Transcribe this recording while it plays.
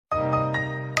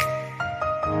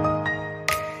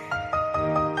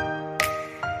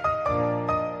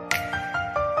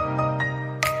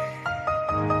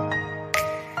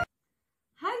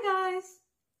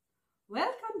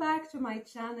to my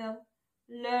channel,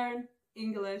 Learn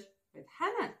English with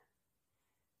Hanan.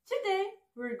 Today,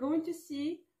 we're going to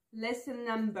see lesson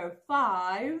number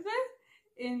 5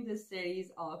 in the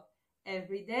series of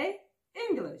Everyday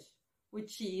English,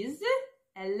 which is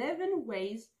 11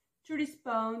 ways to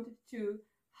respond to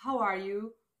how are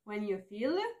you when you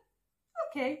feel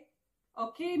okay.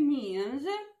 Okay means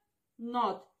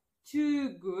not too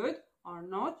good or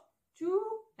not too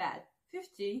bad.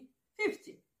 50-50.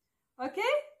 Okay?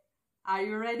 Are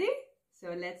you ready?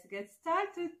 So let's get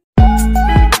started.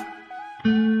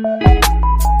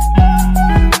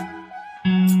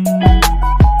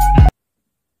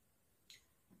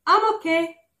 I'm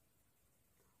okay.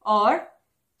 Or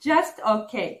just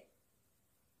okay.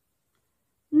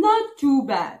 Not too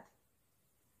bad.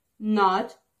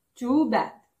 Not too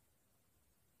bad.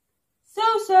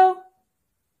 So-so.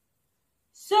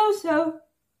 So-so.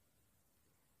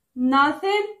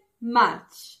 Nothing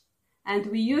much. And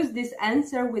we use this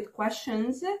answer with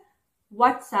questions,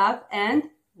 what's up and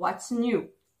what's new.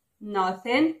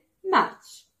 Nothing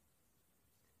much.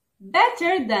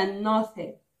 Better than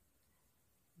nothing.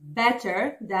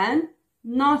 Better than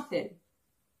nothing.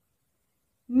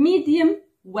 Medium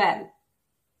well.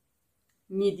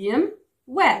 Medium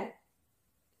well.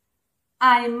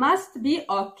 I must be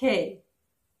okay.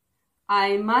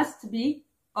 I must be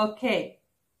okay.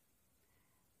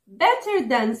 Better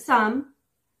than some,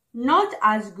 not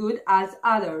as good as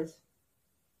others.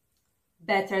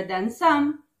 Better than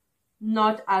some,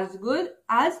 not as good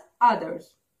as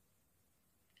others.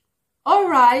 All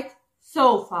right,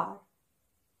 so far.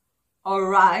 All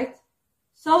right,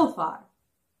 so far.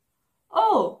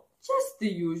 Oh, just the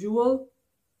usual.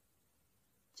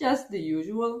 Just the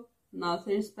usual.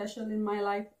 Nothing special in my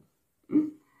life.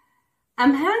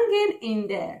 I'm hanging in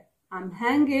there. I'm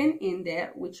hanging in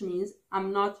there, which means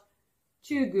I'm not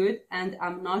too good and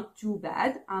I'm not too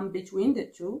bad. I'm between the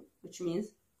two, which means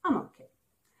I'm okay.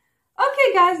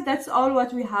 Okay, guys, that's all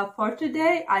what we have for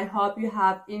today. I hope you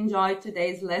have enjoyed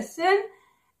today's lesson.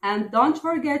 And don't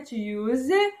forget to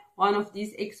use one of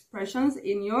these expressions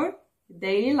in your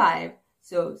daily life.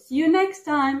 So see you next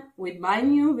time with my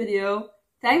new video.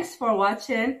 Thanks for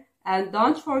watching. And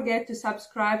don't forget to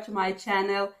subscribe to my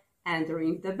channel and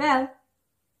ring the bell.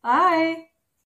 Bye!